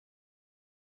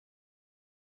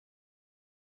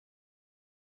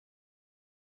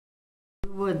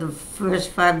Were the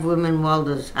first 5 women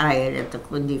welders hired at the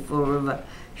Quincy Fall River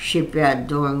shipyard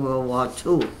during World War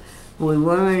II. We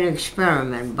were an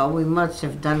experiment, but we must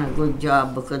have done a good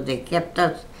job because they kept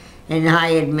us and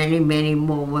hired many, many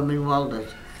more women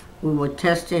welders. We were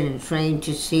tested and trained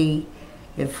to see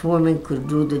if women could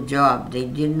do the job. They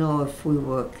didn't know if we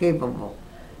were capable.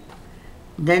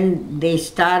 Then they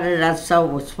started us out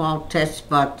with small test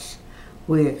spots.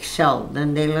 We excelled.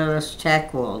 Then they let us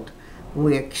tack weld.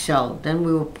 We excelled. Then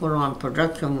we were put on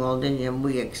production welding and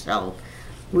we excelled.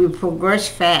 We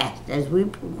progressed fast. As we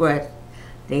progressed,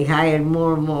 they hired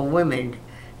more and more women.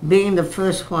 Being the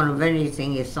first one of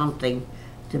anything is something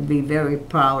to be very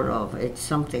proud of. It's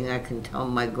something I can tell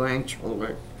my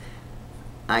grandchildren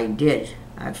I did.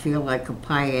 I feel like a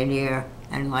pioneer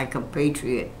and like a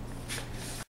patriot.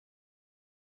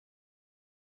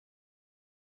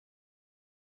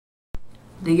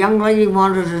 The young lady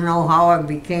wanted to know how I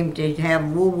became to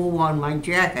have woo-woo on my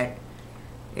jacket.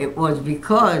 It was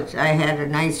because I had a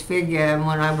nice figure, and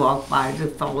when I walked by, the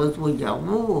fellas would yell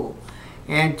woo-woo.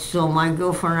 And so my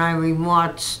girlfriend Irene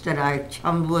Watts, that I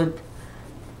chummed with,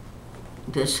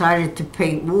 decided to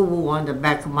paint woo-woo on the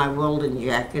back of my welding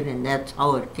jacket, and that's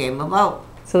how it came about.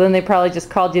 So then they probably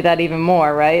just called you that even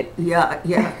more, right? Yeah,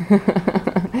 yeah.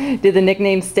 Did the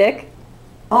nickname stick?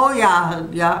 Oh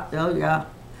yeah.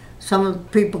 Some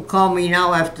people call me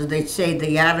now after they say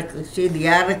the article, see the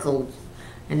articles,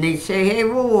 and they say, "Hey,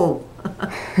 woo-woo."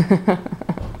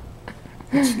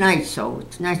 It's nice, so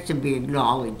it's nice to be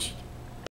acknowledged.